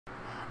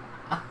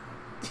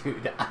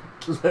Dude, I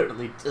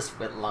literally just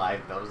went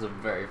live. That was the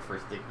very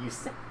first thing you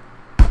said.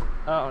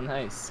 Oh,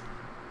 nice.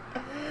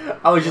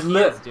 I was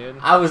just dude.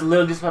 I was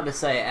literally just about to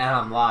say, and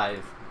I'm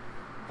live.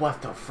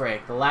 What the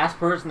frick? The last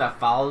person that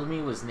followed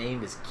me was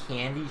named as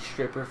Candy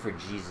Stripper for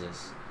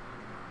Jesus.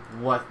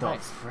 What the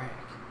frick?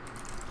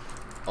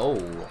 Oh,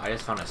 I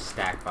just found a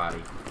stack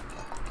body.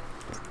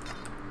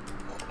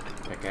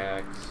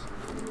 Pickaxe.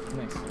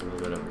 Nice. A little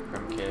bit of a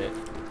prim kit.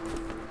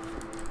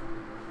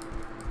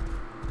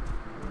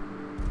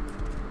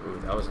 Ooh,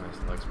 that was a nice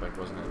leg spike,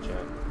 wasn't it,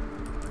 Chad?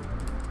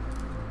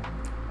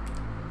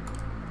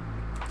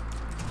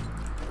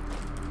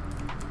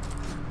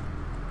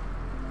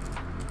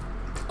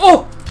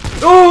 Oh!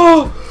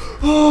 Oh!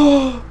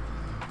 Oh!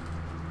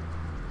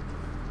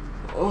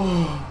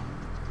 Oh!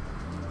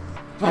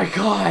 My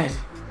God!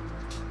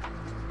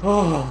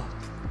 Oh!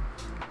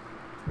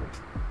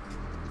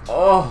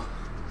 Oh!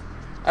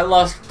 I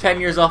lost 10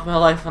 years off my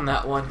life on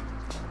that one.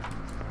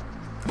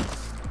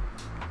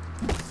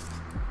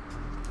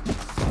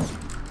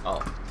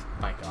 Oh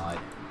my God!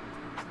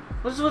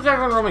 What is with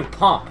everyone roaming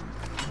pump?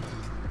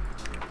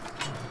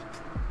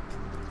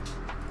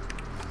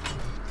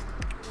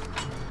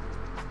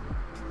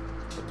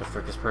 What the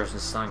frick? This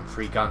person's selling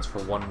free guns for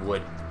 1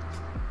 wood.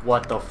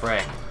 What the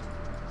frick?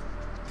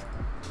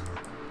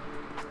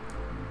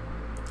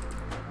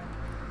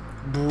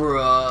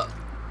 Bruh.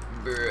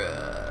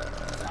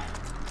 Bruh.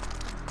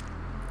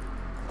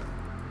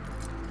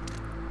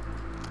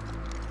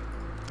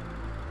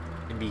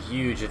 It'd be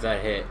huge if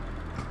that hit.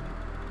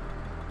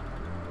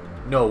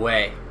 No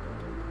way.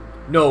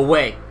 No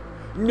way.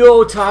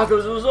 No,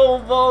 tacos was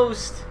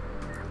almost.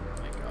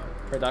 Oh my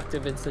God.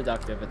 Productive and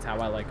seductive. That's how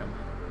I like them.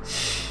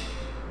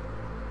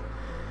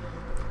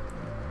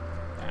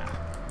 Yeah.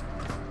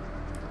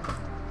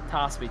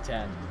 Toss me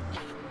 10.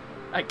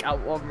 I got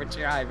one more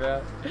try,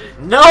 bro.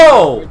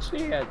 No! One more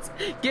chance.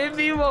 Give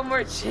me one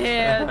more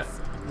chance.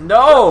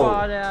 No! Come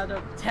on,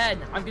 Adam. 10.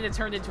 I'm gonna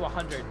turn it into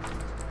 100.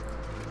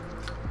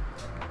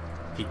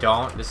 If you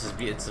don't, it's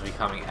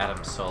becoming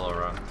Adam's solo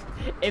run.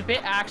 If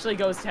it actually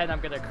goes 10, I'm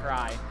gonna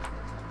cry.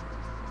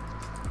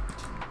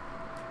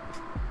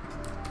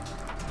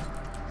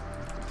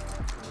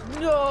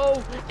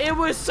 No! It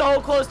was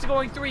so close to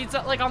going 3. It's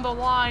like on the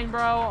line,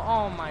 bro.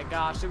 Oh my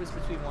gosh. It was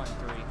between 1 and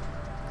 3.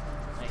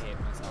 I hate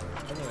myself.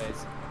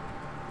 Anyways.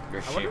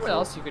 I wonder what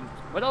else you can...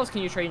 What else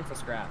can you trade in for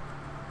scrap?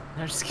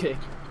 No, just kidding.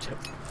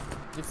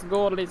 Let's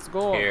go, let's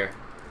go. Here.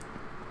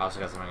 I also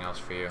got something else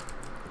for you.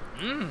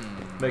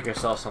 Make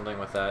yourself something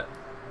with that.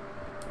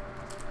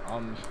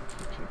 Can't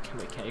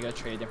you go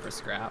trade it for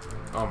scrap?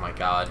 Oh my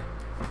God.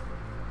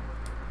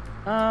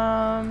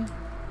 I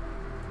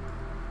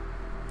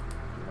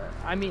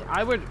mean,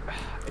 I would,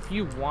 if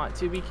you want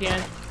to, we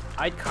can.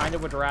 I kind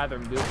of would rather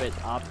move it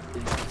up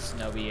into the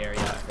snowy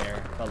area up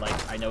there, but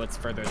like, I know it's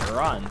further to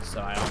run,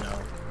 so I don't know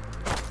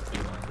what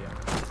you want to do.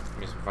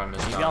 Maybe some fun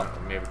this time,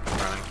 maybe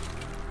keep running.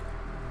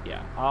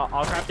 Yeah,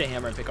 I'll craft a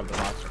hammer and pick up the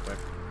box real quick.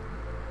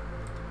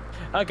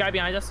 Guy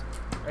behind us,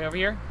 right over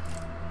here.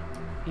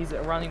 He's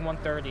running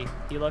 130.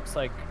 He looks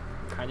like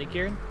kind of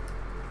geared.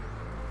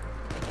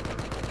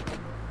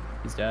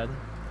 He's dead.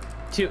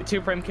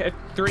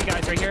 Three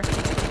guys right here.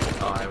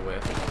 Oh, I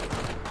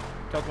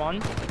whiffed. Killed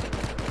one.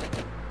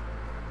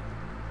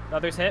 The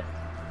other's hit.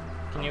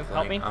 Can you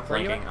help me? I'm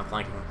flanking. I'm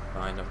flanking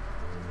behind him.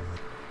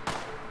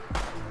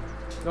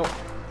 No,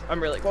 I'm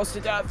really close to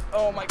death.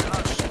 Oh my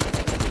gosh.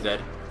 He's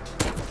dead.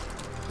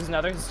 There's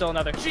another. There's still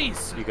another.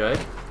 Jeez. You good?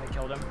 I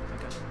killed him.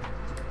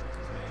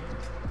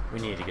 We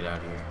need to get out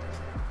of here.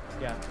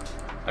 Yeah.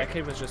 That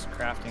kid was just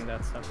crafting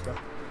that stuff, bro.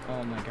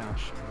 Oh my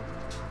gosh.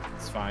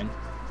 It's fine.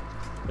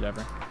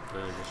 Whatever.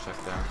 Literally just shut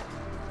down.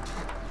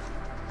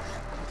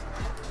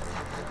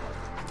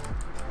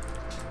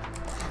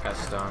 Got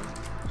stun.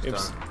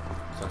 Oops.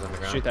 Stun's on the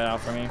ground. Shoot that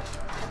out for me.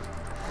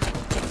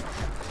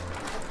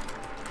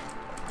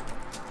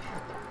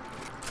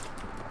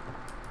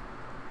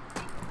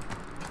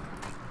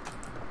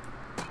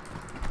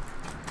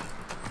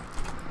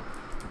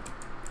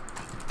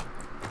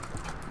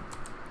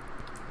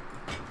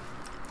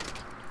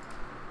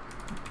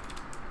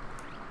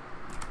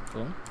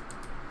 Cool.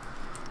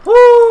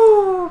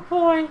 Woo,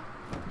 boy.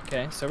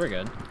 Okay, so we're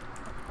good.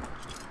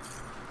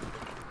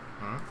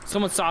 Hmm?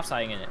 Someone's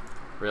soft-siding in it.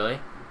 Really?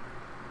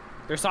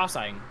 They're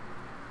soft-siding.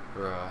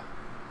 Bruh.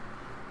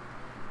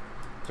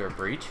 Is there a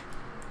breach?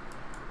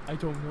 I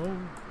don't know.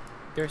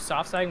 They're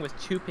soft-siding with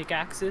 2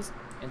 pickaxes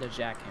and a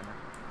jackhammer.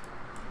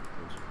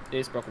 They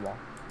just broke a wall.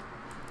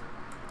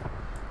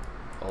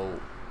 Oh.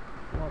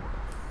 What?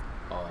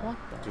 Oh. What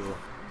the?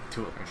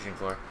 Two on the shooting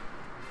floor.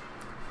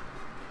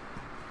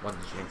 One's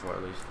on the shooting floor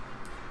at least.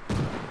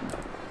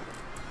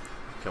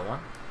 Kill one?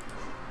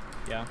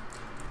 Yeah.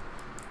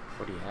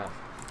 What do you have?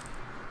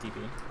 DP.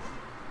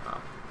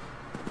 Oh.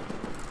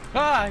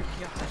 Ah,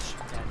 gosh.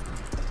 Dead.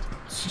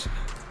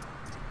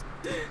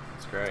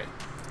 That's great.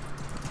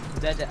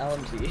 Dead to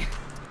LMG.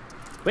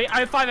 Wait, I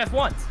have 5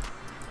 F1s.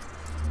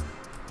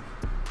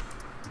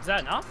 Is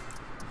that enough?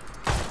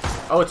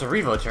 Oh, it's a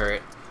Revo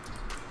turret.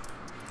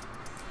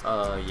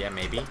 Yeah,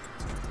 maybe.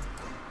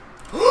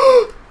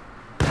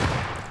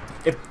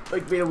 It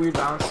like made a weird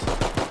bounce.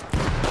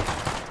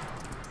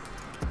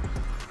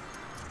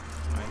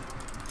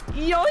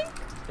 Yoink!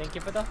 Thank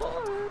you for the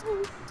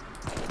heart.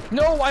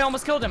 No, I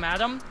almost killed him,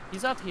 Adam.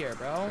 He's up here,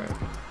 bro.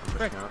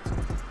 Frick.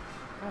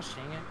 Gosh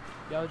dang it.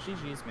 Yo,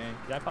 GG's, man.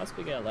 Could I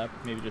possibly get a lap?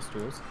 Maybe just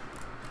tools?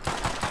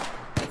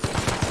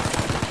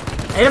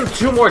 Hit him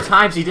 2 more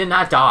times, he did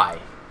not die.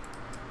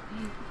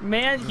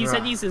 Man, he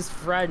said he's his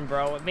friend,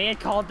 bro. Man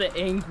called the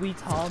Angry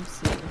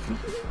Thompson.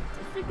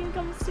 Freaking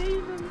come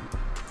save him.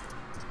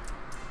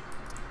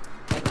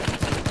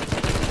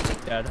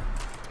 Dead.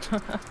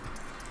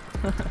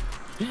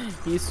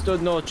 He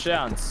stood no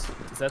chance.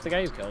 Is that the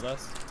guy who killed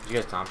us? Did you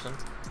get Thompson?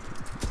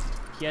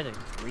 He had a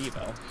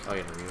Revo. Oh,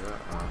 you had a Revo?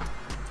 Oh.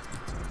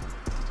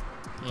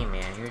 Hey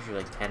man, here's your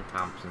like 10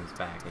 Thompsons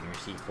back and your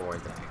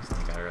C4 that I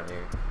accidentally got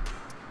earlier.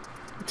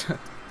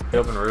 The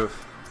open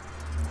roof.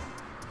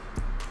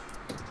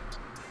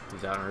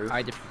 He's out on the roof.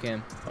 Hide if you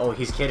can. Oh,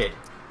 he's kitted.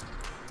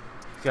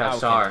 He's got a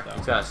star.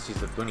 He's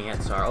the Booney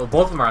Head star. Oh,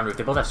 both of them are on the roof.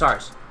 They both have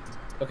stars.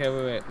 Okay,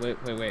 wait.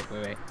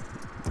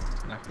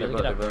 Not gonna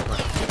get up there.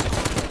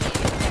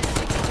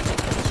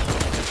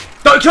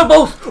 No, kill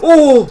both!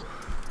 Oh!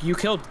 You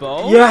killed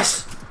both?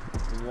 Yes!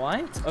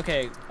 What?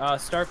 Okay,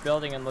 start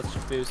building and let's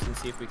boost and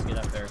see if we can get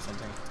up there or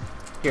something.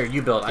 Here,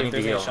 you build. I Dude,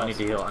 need to heal. I need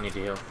to heal. I need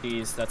to heal.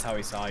 Please, that's how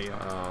he saw you.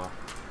 Oh.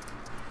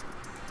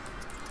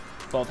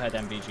 Both had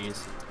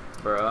MVGs.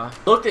 Bruh.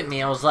 Looked at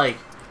me, I was like,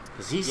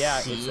 does he see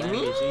it's me?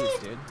 MVGs,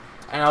 dude.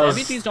 And I was...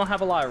 MVGs don't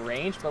have a lot of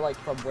range, but like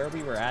from where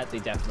we were at, they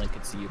definitely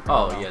could see you.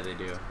 Oh, yeah, they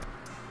do.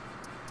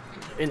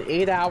 In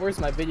 8 hours,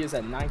 my video's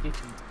at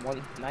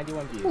 91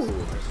 views. Ooh,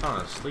 I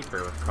found a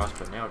sleeper with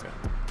crossbow nail gun.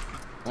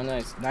 Oh,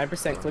 nice.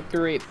 9%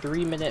 click-through rate,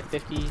 3 minute,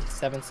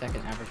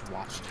 57-second average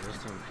watch.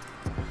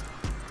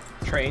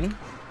 Train?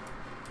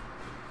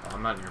 Oh,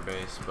 I'm not in your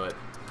base, but...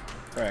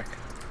 Frick.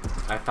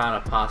 I found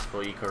a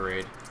possible eco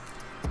raid.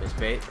 This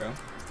base, Bro?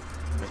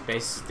 This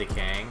base is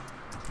decaying.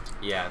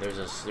 Yeah, there's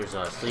a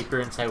sleeper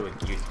inside with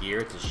gear.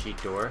 It's a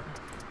sheet door.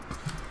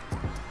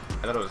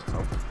 I thought it was...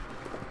 Oh.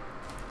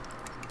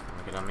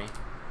 Look it on me.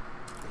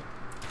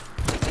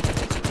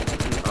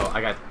 Oh,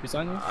 I got... Who's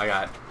on you? I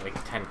got like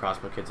 10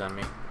 crossbow kids on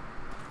me.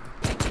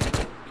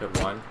 Killed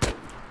one.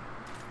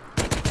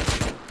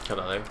 Killed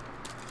the other.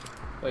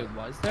 Wait,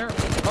 was there?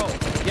 Oh,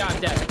 yeah, I'm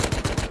dead.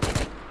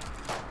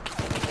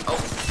 Oh.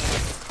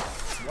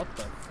 What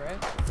the frick?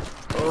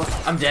 Oh,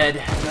 I'm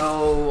dead.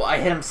 No, I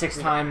hit him 6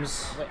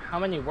 times. Wait, how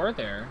many were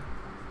there?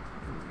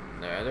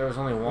 There was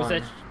only one. Was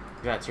that...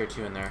 You got tier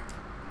 2 in there.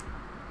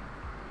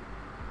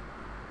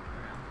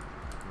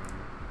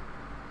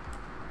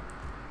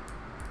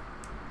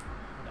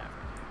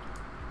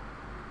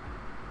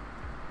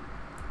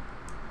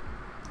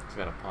 He's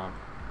got a pump.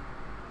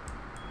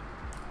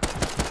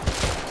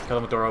 Kill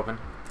him with the door open.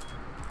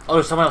 Oh,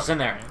 there's someone else in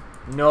there.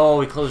 No,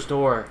 he closed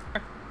door.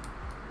 Oh.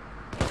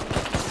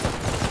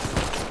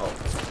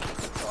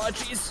 Oh,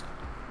 jeez.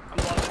 I'm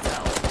low as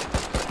hell.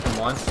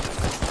 Once.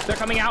 They're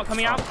coming out,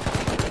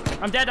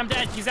 I'm dead,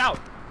 he's out.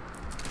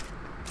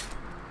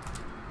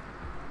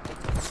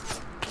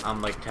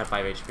 I'm like 5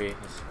 HP.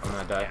 I'm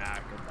gonna die. Yeah,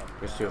 good luck.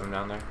 There's 2 of them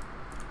down there.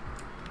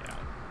 Yeah.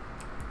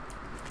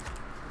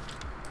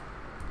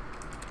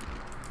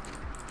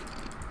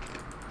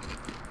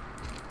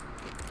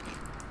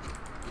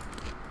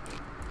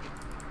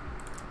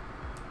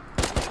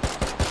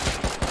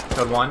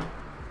 Killed one.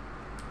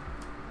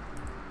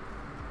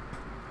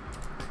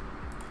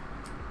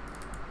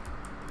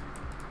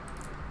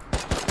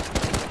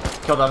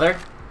 Killed the other.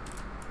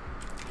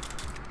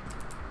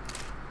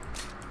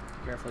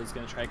 Careful, he's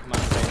gonna try to come out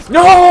of base.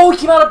 No! He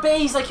came out of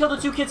base! I killed the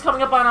 2 kids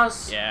coming up on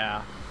us!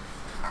 Yeah.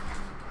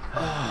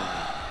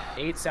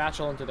 8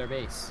 satchel into their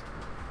base.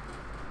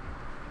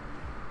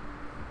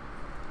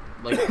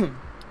 Like,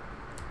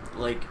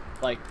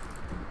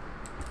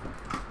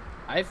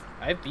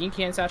 I've bean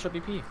can satchel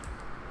BP.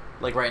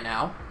 like right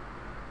now?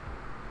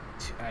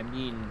 I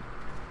mean,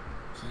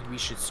 we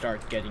should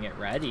start getting it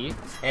ready.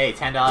 Hey,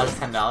 $10,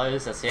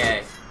 $10. That's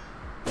yay.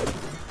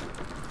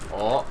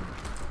 Oh.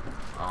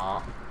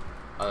 Oh.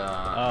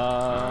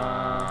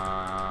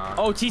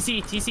 Oh,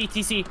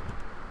 TC.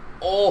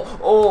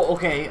 Oh,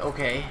 okay.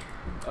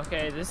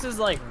 Okay, this is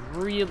like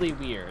really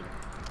weird.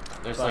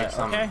 There's But, like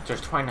some, okay.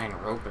 there's 29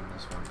 rope in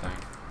this one thing.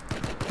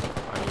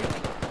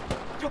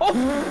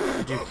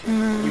 Oh! Did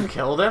you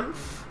killed him?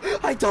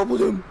 I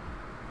doubled him.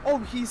 Oh,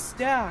 he's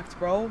stacked,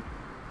 bro.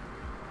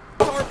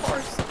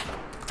 Parse.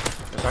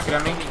 They're sucking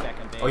at me?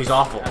 Oh, he's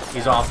awful.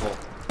 He's awful.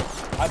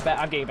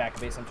 I'm getting back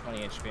to base. I'm 20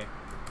 HP.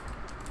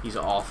 He's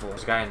awful.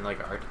 There's a guy in like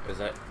art. Is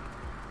that?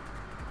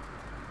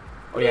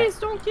 Oh yeah. Please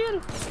don't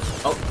kill.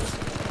 Oh.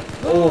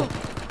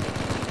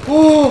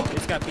 Oh. They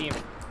just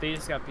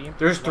got beamed.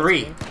 There's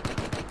 3.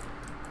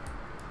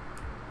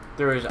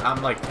 There's.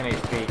 I'm like 10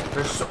 HP.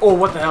 There's. So, oh,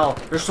 what the hell?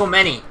 There's so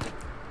many.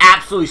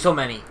 Absolutely so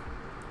many.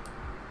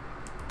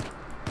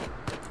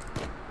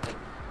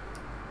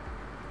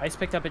 I just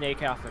picked up an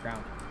AK off the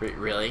ground. Wait,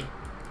 really?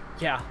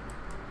 Yeah.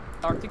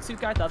 Arctic suit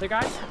guy, the other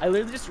guy. I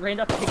literally just ran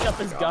up, picked up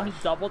his gun,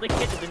 doubled the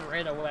kid, and then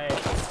ran away.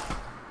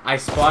 I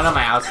spawned on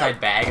my outside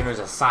bag and there's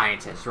a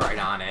scientist right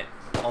on it.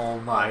 Oh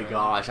my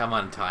gosh, I'm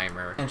on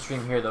timer. And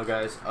stream here though,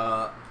 guys.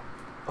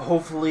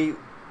 Hopefully,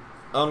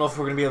 I don't know if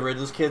we're gonna be able to raid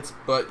those kids,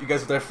 but you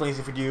guys will definitely,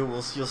 if we do,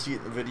 you'll see it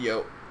in the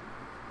video.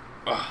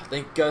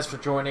 Thank you guys for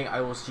joining.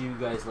 I will see you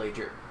guys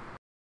later.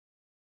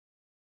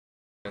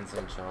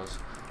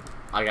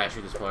 I gotta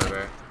shoot this polar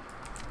bear.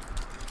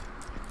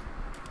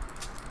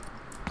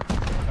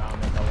 I'll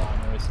make a lot of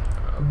noise.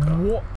 Okay. What?